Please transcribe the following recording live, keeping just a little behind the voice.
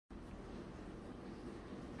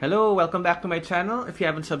Hello, welcome back to my channel. If you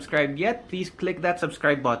haven't subscribed yet, please click that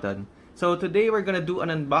subscribe button. So today we're gonna do an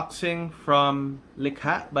unboxing from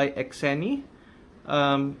Likha by Eksene.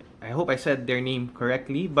 I hope I said their name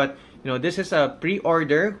correctly, but this is a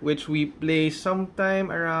pre-order which we placed sometime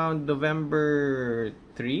around November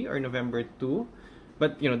 3 or November 2.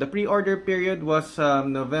 But the pre-order period was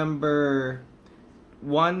November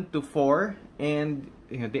 1 to 4, and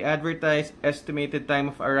the advertised estimated time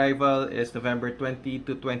of arrival is November 20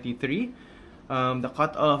 to 23. The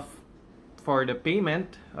cutoff for the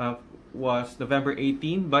payment was November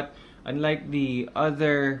 18, but unlike the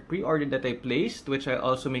other pre-order that I placed, which I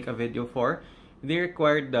also make a video for, they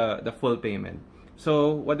required the full payment.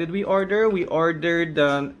 So what did we order? We ordered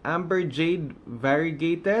Amber Jade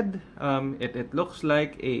Variegated. It looks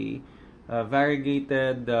like a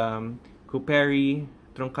variegated Cooperi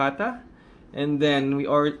truncata. And then we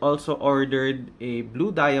also ordered a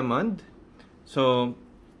blue diamond. So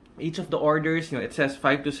each of the orders, it says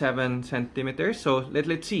 5 to 7 centimeters. So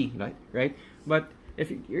let's see, right? But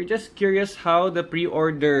if you're just curious how the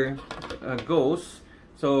pre-order goes,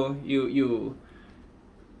 so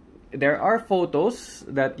there are photos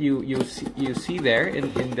that you see there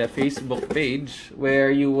in the Facebook page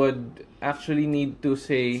where you would actually need to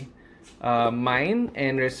say mine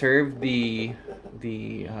and reserve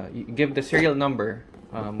give the serial number,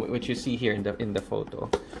 which you see here in the photo.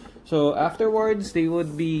 So afterwards, they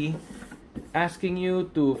would be asking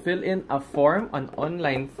you to fill in a form, an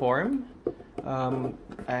online form.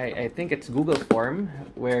 I think it's Google form,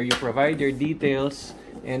 where you provide your details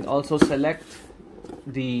and also select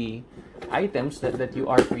the items that you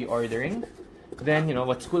are pre-ordering. Then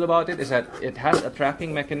what's cool about it is that it has a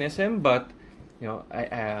tracking mechanism, but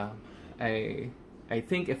I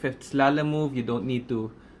think if it's Lalamove, you don't need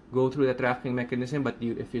to go through the tracking mechanism, but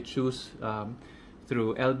if you choose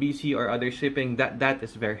through LBC or other shipping, that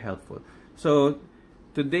is very helpful. So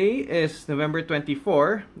today is November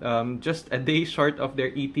 24, just a day short of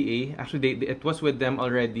their ETA. Actually, it was with them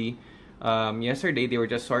already yesterday. They were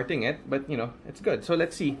just sorting it, but it's good. So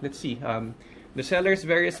let's see. The seller is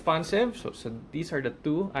very responsive. So these are the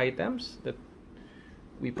two items that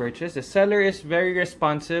we purchased. The seller is very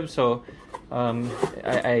responsive, so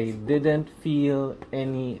I didn't feel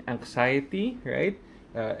any anxiety, right?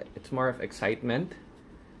 It's more of excitement.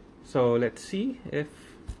 So let's see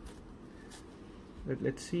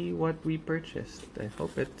what we purchased. I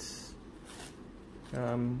hope it's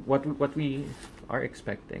what we are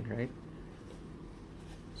expecting, right?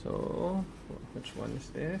 So which one is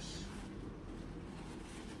this?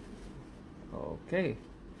 Okay.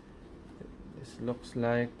 This looks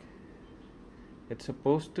like it's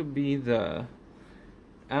supposed to be the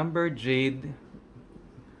Amber Jade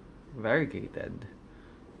Variegated.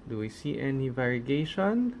 Do we see any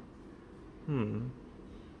variegation?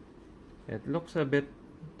 It looks a bit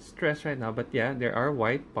stressed right now, but yeah, there are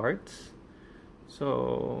white parts.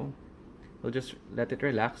 So we'll just let it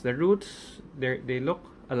relax. The roots, they look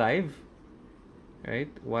alive,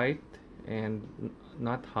 right? White and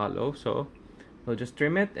not hollow. So we'll just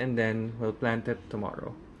trim it and then we'll plant it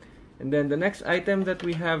tomorrow. And then the next item that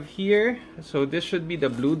we have here, so this should be the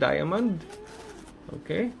blue diamond.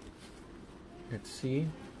 Okay, let's see.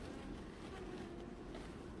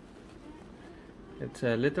 It's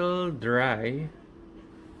a little dry,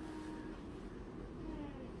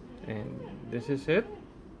 and this is it.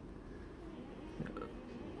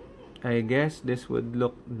 I guess this would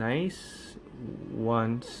look nice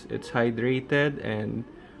once it's hydrated, and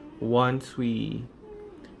once we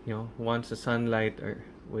once the sunlight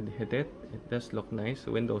would hit it. It does look nice.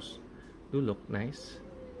 The windows do look nice.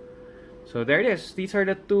 So there it is. These are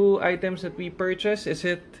the two items that we purchased. Is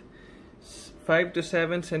it 5 to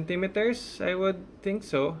 7 centimeters? I would think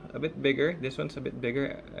so. A bit bigger. This one's a bit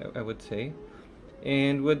bigger, I would say.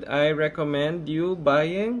 And would I recommend you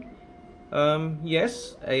buying?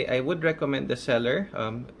 Yes, I would recommend the seller,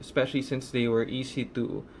 especially since they were easy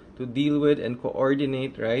to deal with and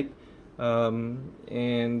coordinate, right?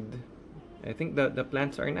 And I think the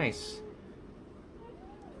plants are nice.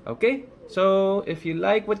 Okay, so if you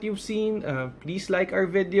like what you've seen, please like our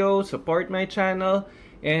video, support my channel,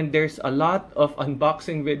 and there's a lot of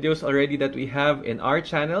unboxing videos already that we have in our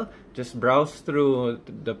channel. Just browse through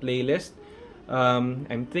the playlist.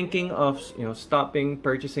 I'm thinking of stopping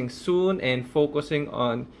purchasing soon and focusing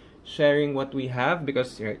on sharing what we have,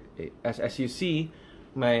 because as you see,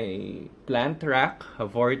 my plant rack,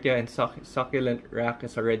 Haworthia and succulent rack,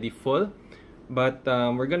 is already full. But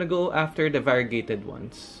we're gonna go after the variegated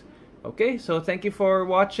ones. Okay, so thank you for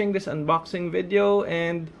watching this unboxing video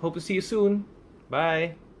and hope to see you soon.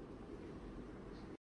 Bye!